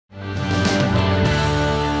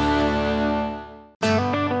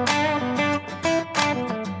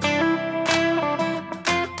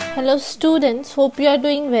Hello students, hope you are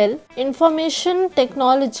doing well. Information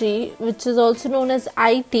technology, which is also known as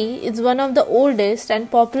IT, is one of the oldest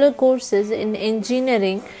and popular courses in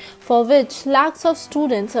engineering for which lakhs of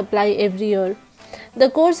students apply every year.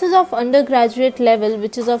 The course is of undergraduate level,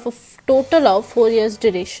 which is of a total of 4 years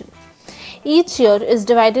duration. Each year is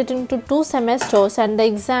divided into 2 semesters and the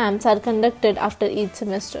exams are conducted after each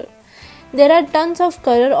semester. There are tons of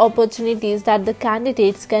career opportunities that the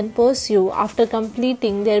candidates can pursue after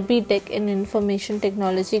completing their B.Tech in Information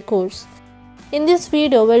Technology course. In this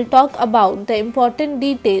video, we'll talk about the important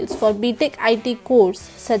details for B.Tech IT course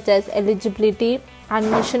such as eligibility,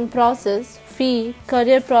 admission process, fee,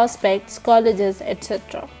 career prospects, colleges,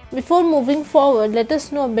 etc. Before moving forward, let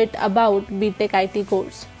us know a bit about B.Tech IT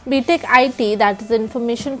course. B.Tech IT, that is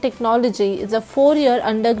Information Technology, is a 4-year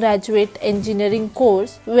undergraduate engineering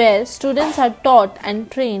course where students are taught and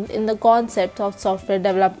trained in the concepts of software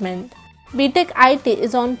development. B.Tech IT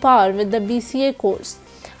is on par with the BCA course.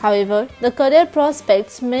 However, the career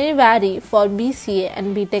prospects may vary for BCA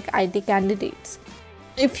and B.Tech IT candidates.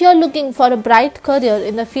 If you are looking for a bright career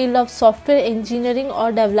in the field of software engineering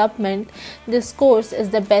or development, this course is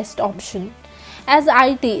the best option. As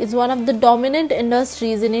IT is one of the dominant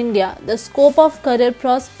industries in India, the scope of career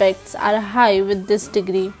prospects are high with this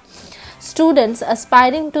degree. Students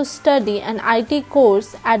aspiring to study an IT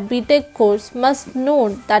course at B.Tech course must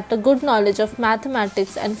note that a good knowledge of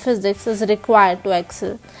mathematics and physics is required to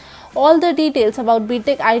excel. All the details about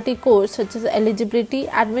B.Tech IT course such as eligibility,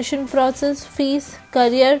 admission process, fees,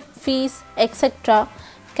 career, fees, etc.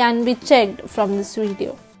 can be checked from this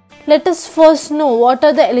video. Let us first know what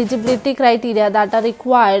are the eligibility criteria that are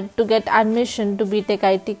required to get admission to B.Tech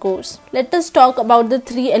IT course. Let us talk about the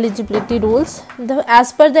 3 eligibility rules.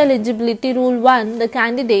 As per the eligibility rule 1, the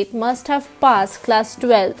candidate must have passed class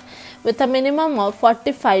 12th with a minimum of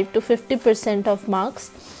 45 to 50% of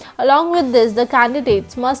marks. Along with this, the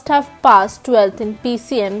candidates must have passed 12th in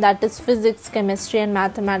PCM, that is physics, chemistry and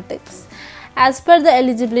mathematics. As per the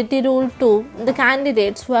eligibility rule 2, the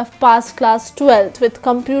candidates who have passed class 12th with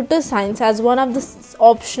computer science as one of the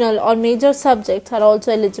optional or major subjects are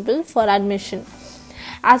also eligible for admission.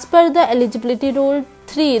 As per the eligibility rule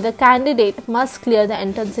 3, the candidate must clear the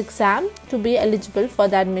entrance exam to be eligible for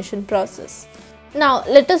the admission process. Now,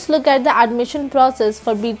 let us look at the admission process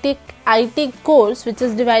for B.Tech IT course, which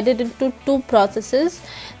is divided into 2 processes.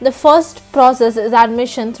 The first process is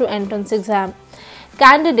admission through entrance exam.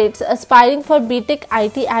 Candidates aspiring for B.Tech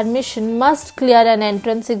IT admission must clear an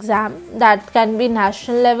entrance exam that can be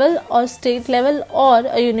national level or state level or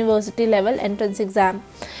a university level entrance exam.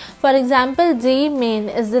 For example, JEE Main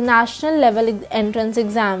is the national level entrance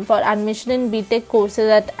exam for admission in B.Tech courses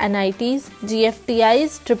at NITs,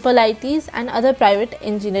 GFTIs, IIITs and other private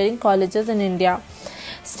engineering colleges in India.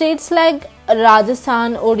 States like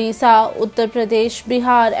Rajasthan, Odisha, Uttar Pradesh,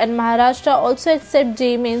 Bihar and Maharashtra also accept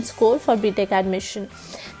JEE Main score for B.Tech admission.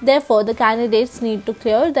 Therefore, the candidates need to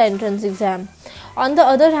clear the entrance exam. On the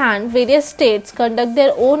other hand, various states conduct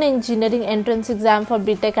their own engineering entrance exam for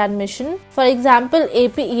B.Tech admission. For example,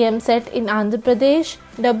 AP EM-Set in Andhra Pradesh,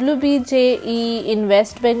 WBJEE in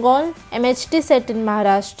West Bengal, MHT Set in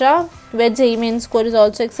Maharashtra, where JEE Main score is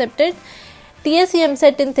also accepted, TSEM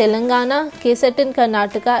Set in Telangana, K-Set in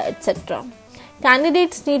Karnataka, etc.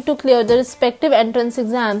 Candidates need to clear the respective entrance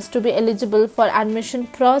exams to be eligible for admission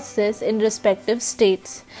process in respective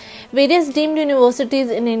states. Various deemed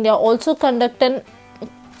universities in India also conduct an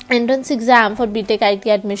entrance exam for B.Tech IT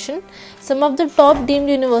admission. Some of the top deemed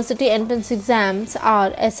university entrance exams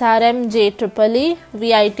are SRM JEEE,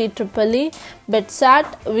 VIT EEE, BETSAT,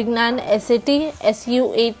 Vignan SAT,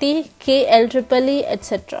 SUAT, KLEEE,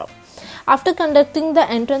 etc. After conducting the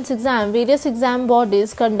entrance exam, various exam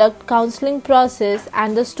bodies conduct counselling process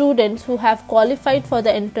and the students who have qualified for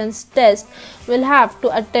the entrance test will have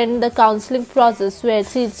to attend the counselling process where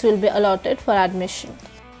seats will be allotted for admission.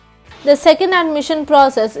 The second admission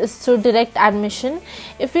process is through direct admission.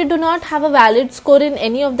 If you do not have a valid score in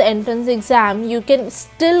any of the entrance exam, you can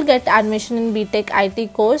still get admission in B.Tech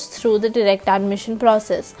IT course through the direct admission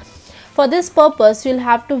process. For this purpose, you will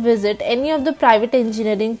have to visit any of the private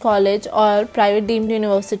engineering college or private deemed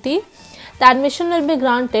university. The admission will be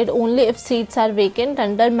granted only if seats are vacant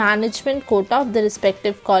under management quota of the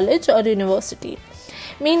respective college or university.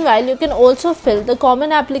 Meanwhile, you can also fill the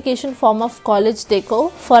common application form of College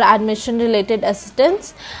Deco for admission related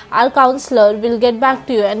assistance. Our counsellor will get back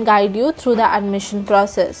to you and guide you through the admission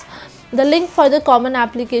process. The link for the common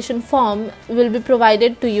application form will be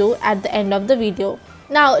provided to you at the end of the video.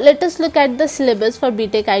 Now let us look at the syllabus for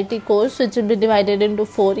B.Tech IT course, which will be divided into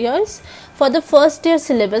 4 years. For the first year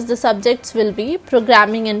syllabus, the subjects will be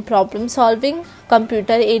programming and problem solving,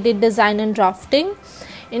 computer aided design and drafting,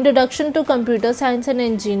 introduction to computer science and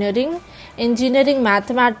engineering, engineering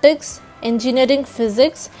mathematics, engineering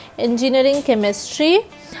physics, engineering chemistry,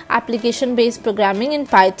 application based programming in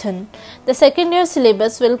Python. The second year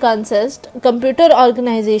syllabus will consist computer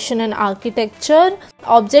organization and architecture,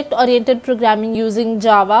 object oriented programming using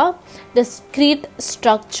Java, discrete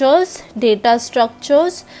structures, data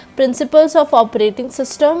structures, principles of operating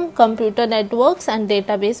system, computer networks and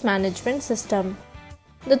database management system.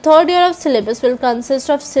 The third year of syllabus will consist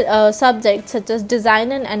of subjects such as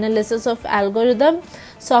design and analysis of algorithm,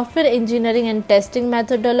 software engineering and testing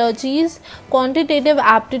methodologies, quantitative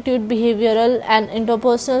aptitude, behavioral and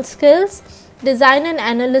interpersonal skills, design and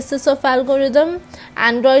analysis of algorithm,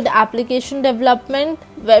 Android application development,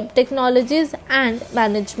 web technologies and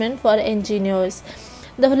management for engineers.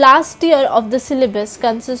 The last year of the syllabus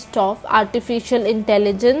consists of artificial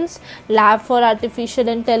intelligence, lab for artificial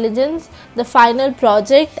intelligence, the final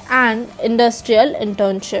project and industrial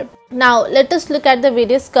internship. Now let us look at the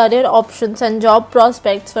various career options and job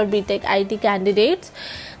prospects for B.Tech IT candidates.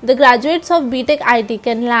 The graduates of B.Tech IT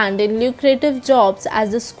can land in lucrative jobs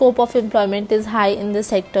as the scope of employment is high in the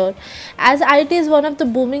sector. As IT is one of the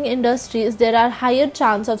booming industries, there are higher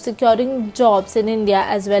chance of securing jobs in India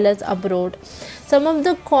as well as abroad. Some of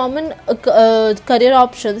the common career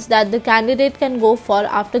options that the candidate can go for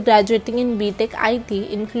after graduating in B.Tech IT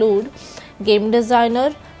include game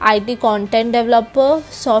designer, IT content developer,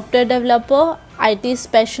 software developer, IT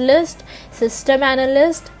specialist, system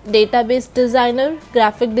analyst, database designer,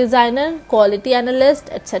 graphic designer, quality analyst,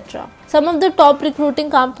 etc. Some of the top recruiting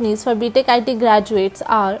companies for B.Tech IT graduates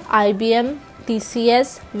are IBM,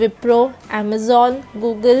 TCS, Wipro, Amazon,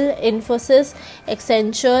 Google, Infosys,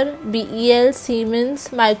 Accenture, BEL, Siemens,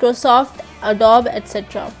 Microsoft, Adobe,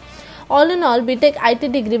 etc. All in all, B.Tech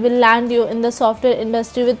IT degree will land you in the software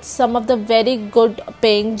industry with some of the very good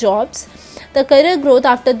paying jobs. The career growth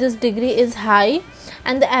after this degree is high,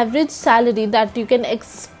 and the average salary that you can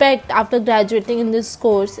expect after graduating in this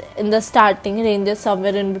course in the starting ranges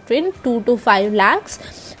somewhere in between 2 to 5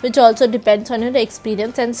 lakhs, which also depends on your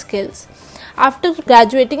experience and skills. After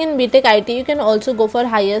graduating in B.Tech IT, you can also go for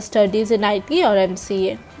higher studies in IT or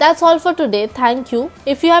MCA. That's all for today. Thank you.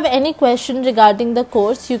 If you have any question regarding the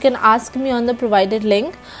course, you can ask me on the provided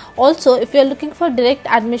link. Also, if you are looking for direct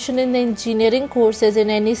admission in the engineering courses in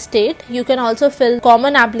any state, you can also fill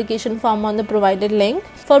common application form on the provided link.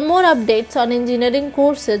 For more updates on engineering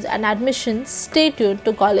courses and admissions, stay tuned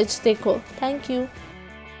to College Dekho. Thank you.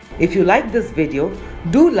 If you like this video,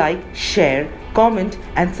 do like, share, comment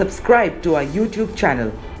and subscribe to our YouTube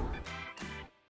channel.